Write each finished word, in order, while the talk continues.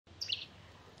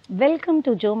Welcome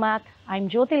to Jo Math. I'm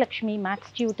Jyoti Lakshmi, Maths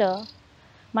tutor.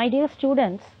 My dear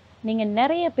students, நீங்கள்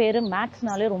நிறைய பேர்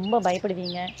மேத்ஸ்னாலே ரொம்ப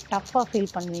பயப்படுவீங்க, டஃப்பாக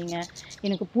ஃபீல் பண்ணுவீங்க,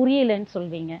 எனக்கு புரியலைன்னு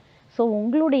சொல்வீங்க. ஸோ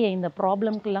உங்களுடைய இந்த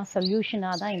ப்ராப்ளம்க்கெல்லாம்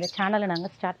சொல்யூஷனாக தான் இந்த சேனலை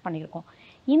நாங்கள் ஸ்டார்ட் பண்ணியிருக்கோம்.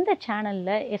 இந்த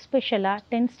சேனலில் எஸ்பெஷலாக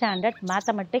 10th standard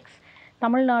mathematics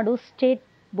Tamil Nadu state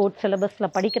board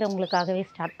சிலபஸில் படிக்கிறவங்களுக்காகவே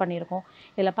ஸ்டார்ட் பண்ணியிருக்கோம்.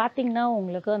 இதில் பார்த்திங்கன்னா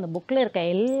உங்களுக்கு அந்த புக்கில் இருக்க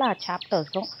எல்லா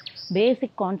சாப்டர்ஸும்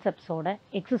பேசிக் கான்செப்ட்ஸோட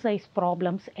எக்ஸசைஸ்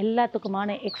ப்ராப்ளம்ஸ்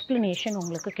எல்லாத்துக்குமான எக்ஸ்ப்ளனேஷன்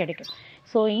உங்களுக்கு கிடைக்கும்.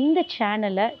 ஸோ இந்த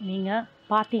சேனலை நீங்கள்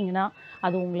பார்த்தீங்கன்னா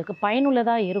அது உங்களுக்கு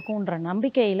பயனுள்ளதாக இருக்குன்ற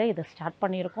நம்பிக்கையில் இதை ஸ்டார்ட்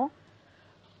பண்ணியிருக்கோம்.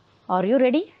 Are you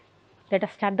ready? Let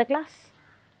us start the class.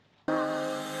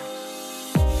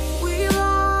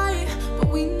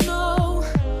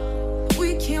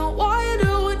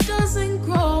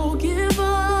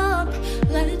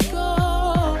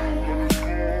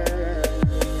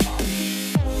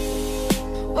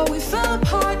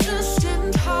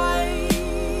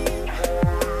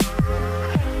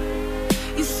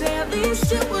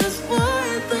 It was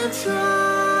worth the try.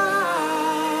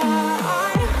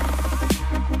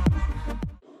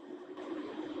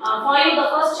 For you, the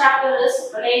first chapter is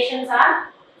relations and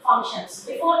functions.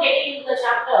 Before getting into the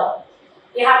chapter,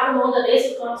 you have to know the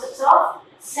basic concepts of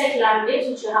set language,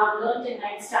 which you have learned in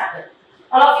 9th standard.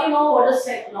 All of you know what is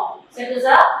set now. Set is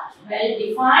a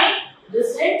well-defined,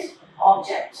 distinct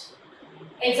object.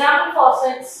 Example for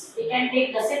sets, we can take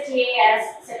the set A as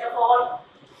set of all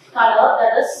color,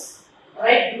 that is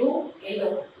red, blue,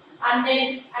 yellow, and then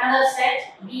another set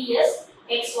B is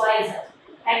X, Y, Z.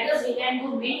 Like this, we can do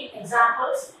many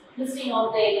examples listing out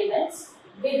the elements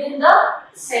within the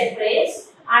set brace,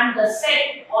 and the set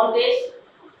always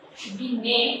should be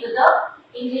named with the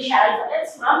English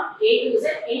alphabets from A to Z.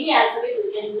 Any alphabet we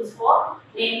can use for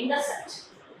naming the set.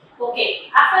 Okay,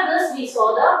 after this we saw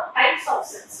the types of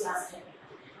sets last time.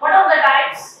 What are the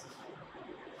types?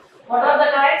 What are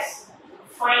the types?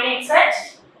 Finite set.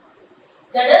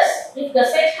 That is, if the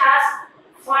set has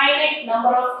finite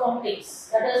number of countings,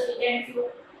 that is, if you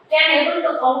can able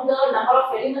to count the number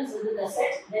of elements within the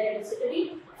set, then it is said to be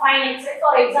finite set.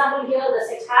 For example, here the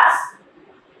set has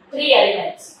 3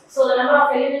 elements. So the number of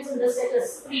elements in the set is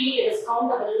 3, it is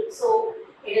countable, so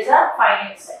it is a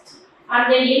finite set. And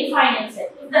then infinite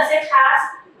set. If the set has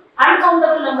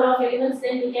uncountable number of elements,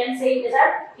 then we can say it is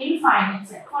an infinite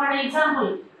set. For an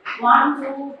example, 1,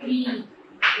 2, 3,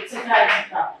 etc.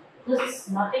 etc. This is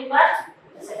nothing but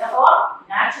a set of all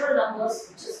natural numbers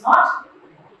which is not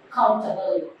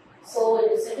countable. So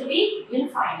it is said to be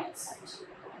infinite set.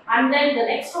 And then the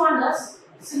next one is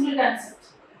singleton set.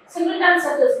 Singleton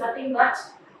set is nothing but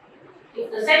if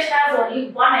the set has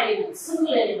only one element,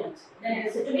 single element, then it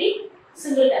is said to be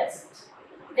singleton set.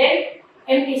 Then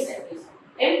empty set is.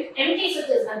 Empty set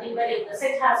is nothing but if the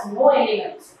set has no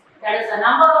elements, that is the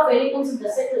number of elements in the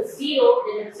set is 0,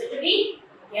 then it is said to be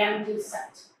empty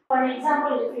set. For an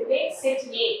example, if you take set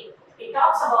A, it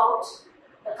talks about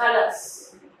the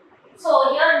colors.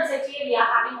 So here in set A, we are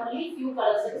having only few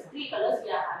colors, that is 3 colors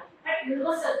we are having. But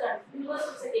universal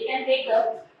set, we can take the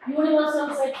universal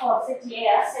set for set A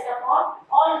as set of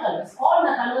all colors. All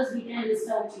the colors we can list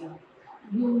out here.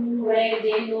 Blue, red,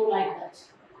 yellow, like that.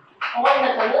 All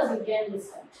the colors we can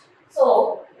list out.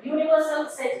 So universal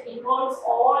set involves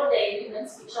all the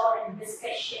elements which are in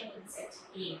discussion in set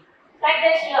A. Like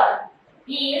that here.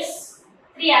 B is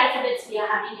 3 alphabets we are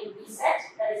having in B set,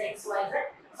 that is X, Y, Z.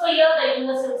 So here the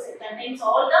universal set contains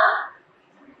all the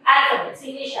alphabets,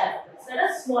 English alphabets, that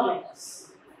is small letters.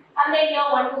 And then here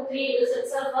 1, 2, 3 is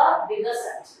itself a bigger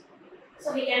set.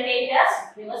 So we can take it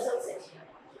as universal set here.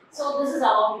 So this is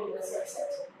our universal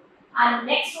set. And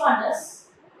next one is,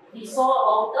 we saw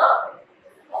about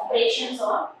the operations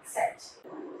on set.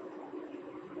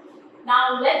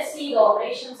 Now let's see the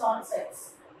operations on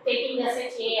sets. Taking the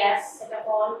set A as set of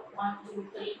all 1, 2,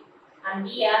 3 and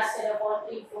B as set of all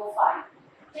 3, 4, 5.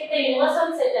 Take the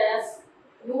universal set as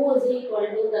U is equal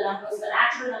to the numbers, the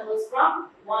natural numbers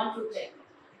from 1 to 10.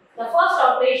 The first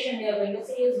operation we are going to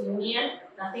say is union,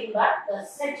 nothing but the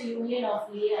set union of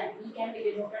A and B can be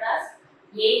denoted as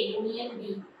A union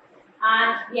B.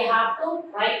 And we have to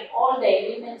write all the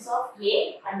elements of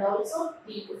A and also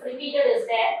B. If repeated is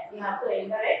there, we have to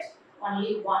enter it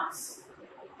only once.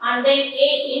 And then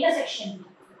A intersection B.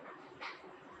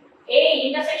 A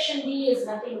intersection B is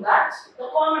nothing but the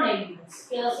common elements.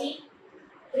 Here see,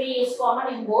 3 is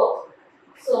common in both.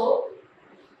 So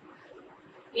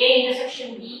A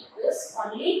intersection B is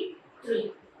only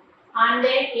 3. And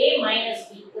then A minus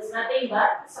B is nothing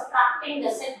but subtracting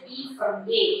the set B from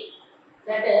A.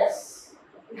 That is,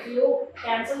 if you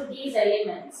cancel these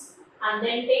elements and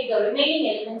then take the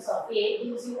remaining elements of A,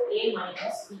 gives you A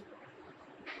minus B.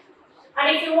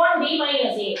 And if you want B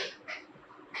minus A,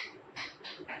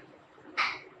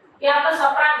 you have to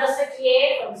subtract the set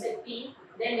A from set B.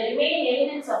 Then the remaining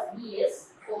elements of B is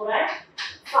 4 and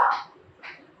 5.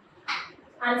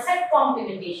 And set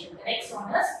complementation. The next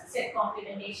one is set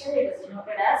complementation. It is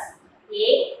denoted as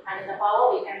A, and in the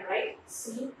power we can write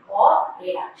C or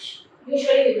A dash.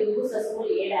 Usually we will use the symbol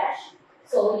A dash.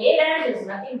 So A dash is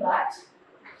nothing but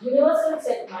universal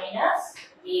set minus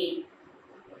A.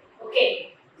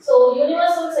 Okay. So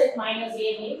universal set minus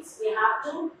A means we have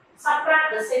to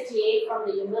subtract the set A from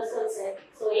the universal set.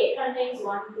 So A contains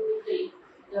 1, 2, 3.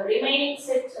 The remaining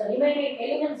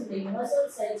elements in the universal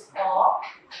set are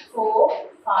 4,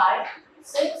 5,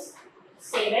 6,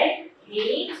 7,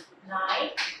 8, 9,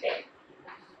 10.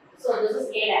 So this is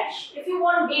A dash. If you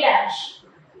want B dash,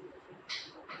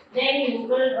 then you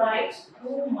will write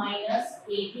 2 minus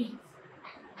AB.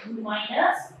 2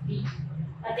 minus B.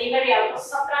 Nothing but we have to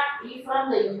subtract B from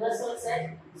the universal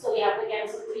set. So we have to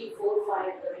cancel 3, 4, 5.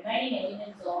 The remaining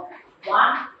elements are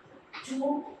 1,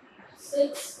 2,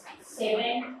 6,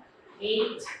 7,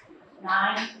 8,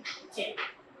 9, 10.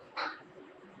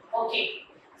 Okay.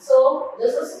 So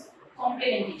this is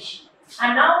complementation.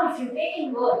 And now if you take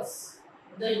in words,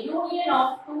 the union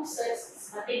of two sets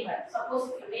is nothing but, suppose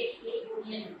if you take A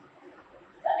union,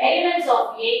 the elements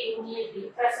of A union be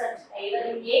present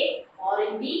either in A or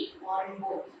in B or in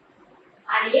both.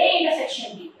 And A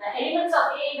intersection B, the elements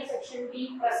of A intersection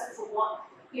B present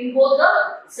in both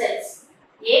the sets,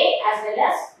 A as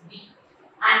well as B.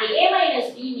 And A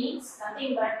minus B means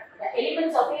nothing but the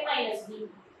elements of A minus B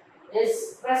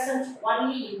is present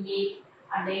only in A,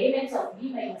 and the elements of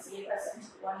B minus A present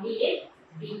only in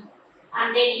B.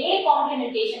 And then A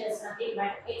complementation is nothing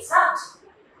but except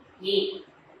A.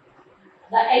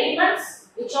 The elements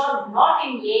which are not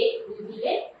in A will be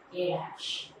in A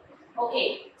dash.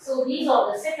 Okay, so these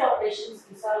are the set operations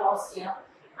which are lost here.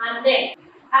 And then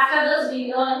after this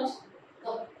we learned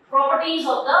the properties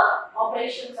of the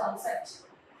operations on set.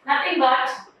 Nothing but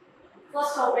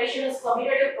first operation is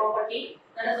commutative property.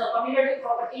 That is, the commutative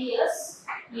property is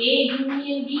A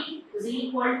union B is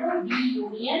equal to B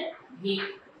union A.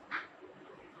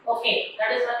 Okay,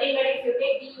 that is nothing but if you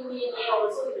take B union A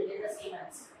also you will get the same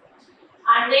answer.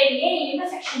 And then A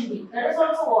intersection B, that is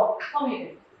also what?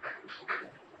 Commutative.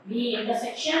 B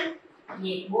intersection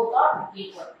A, both are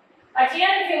equal. But here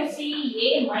if you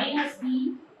see A minus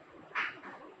B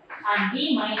and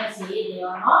B minus A, they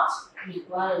are not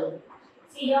equal.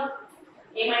 See here,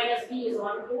 A minus B is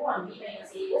 1, 2 and B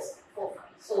minus A is 4, 5.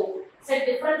 So set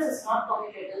difference is not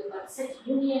commutative, but set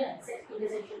union and set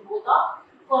intersection both are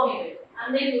commutative.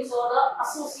 And then we saw the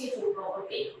associative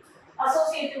property.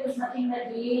 Associative is nothing but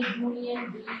A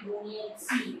union B union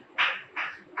C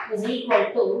is equal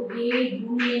to A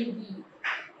union B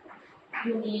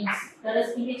union C. That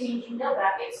is, interchanging the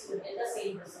brackets to get the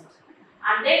same result.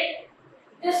 And then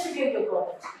distributive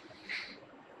property.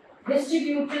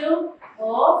 Distributive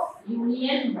of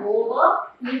union over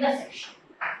intersection.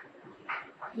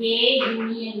 A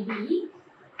union B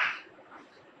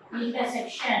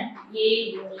intersection A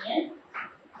union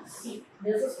C.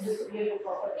 This is distributive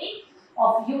property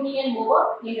of union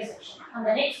over intersection. And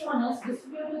the next one is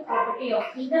distributive property of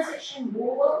intersection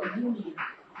over union.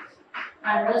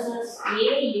 And this is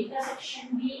A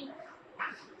intersection B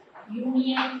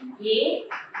union A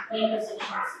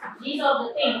intersections. These are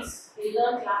the things we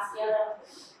learned last year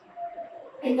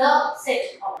in the set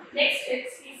of. Next,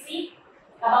 let's see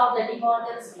about the De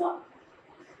Morgan's law.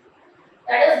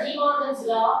 That is, De Morgan's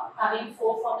law having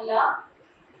 4 formula.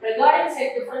 Regarding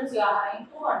set difference, you are having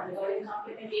 2, and regarding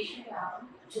complementation, you are having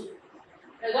 2.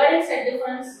 Regarding set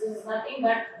difference, this is nothing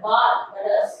but bar.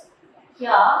 That is,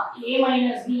 here A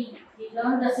minus B. We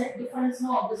learned the set difference.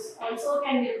 No, this also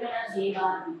can be written as A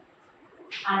bar B.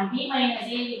 And B minus A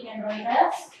we can write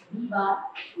as B bar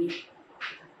A.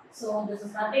 So this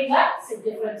is nothing but set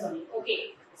difference only.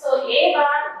 Okay. So A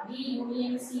bar B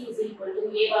union C is equal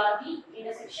to A bar B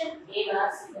intersection A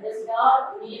bar C. That is,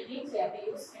 our union means we have to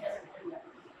use intersection here.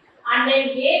 And then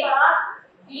A bar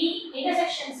B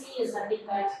intersection C is nothing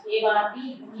but A bar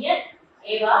B union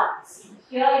A bar C.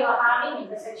 Here you are having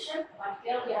intersection, but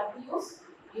here we have to use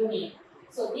union.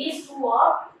 So these two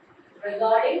are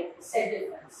regarding set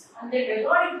difference. And then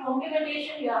regarding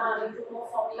complementation, you are having 2 more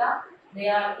formula. They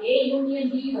are A union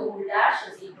B the whole dash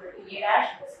is equal to A dash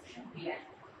intersection B dash.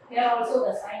 Here also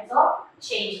the signs are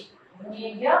changing.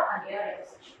 Union here and here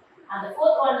intersection. And the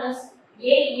fourth one is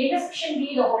A intersection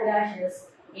B the whole dash is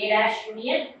A dash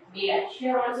union B dash.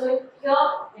 Here also here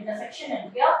intersection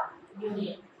and here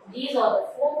union. These are the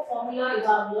 4 formula you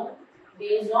have learned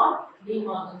based on De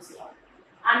Morgan's law.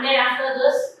 And then after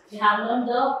this, We have learned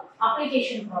the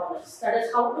application problems. That is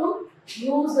how to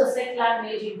use the set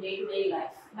language in day-to-day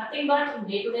life. Nothing but in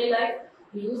day-to-day life,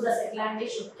 we use the set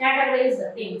language to categorize the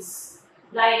things,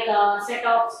 like a set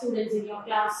of students in your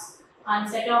class, and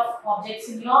set of objects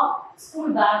in your school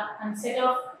bag, and set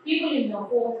of people in your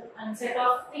home, and set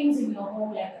of things in your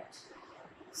home, like that.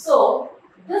 So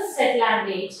this set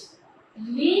language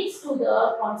leads to the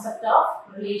concept of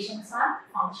relations and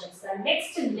functions. The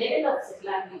next level of set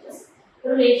language is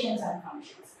relations and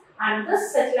functions. And this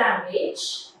set language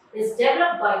is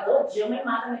developed by the German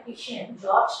mathematician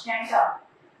George Cantor.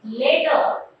 Later,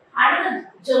 another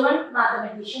German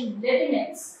mathematician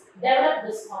Leibniz developed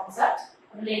this concept,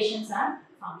 relations and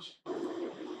functions.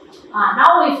 Now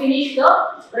we finish the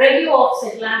review of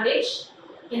set language.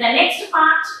 In the next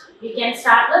part, we can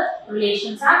start with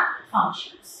relations and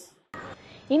functions.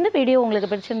 இந்த video உங்களுக்கு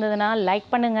பிடிச்சிருந்ததுன்னா like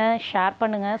பண்ணுங்கள், share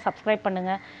பண்ணுங்கள், subscribe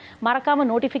பண்ணுங்கள். மறக்காமல்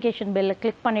notification பெல்லை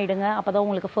click பண்ணிவிடுங்க. அப்போ தான்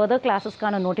உங்களுக்கு ஃபர்தர்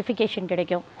கிளாஸஸ்க்கான நோட்டிஃபிகேஷன்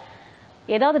கிடைக்கும்.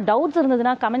 ஏதாவது டவுட்ஸ்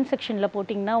இருந்ததுன்னா கமெண்ட் செக்ஷனில்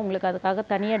போட்டிங்கன்னா உங்களுக்கு அதுக்காக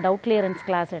தனியாக டவுட் கிளியரன்ஸ்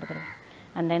கிளாஸ் எடுக்கிறேன்.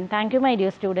 And then thank you my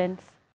dear students.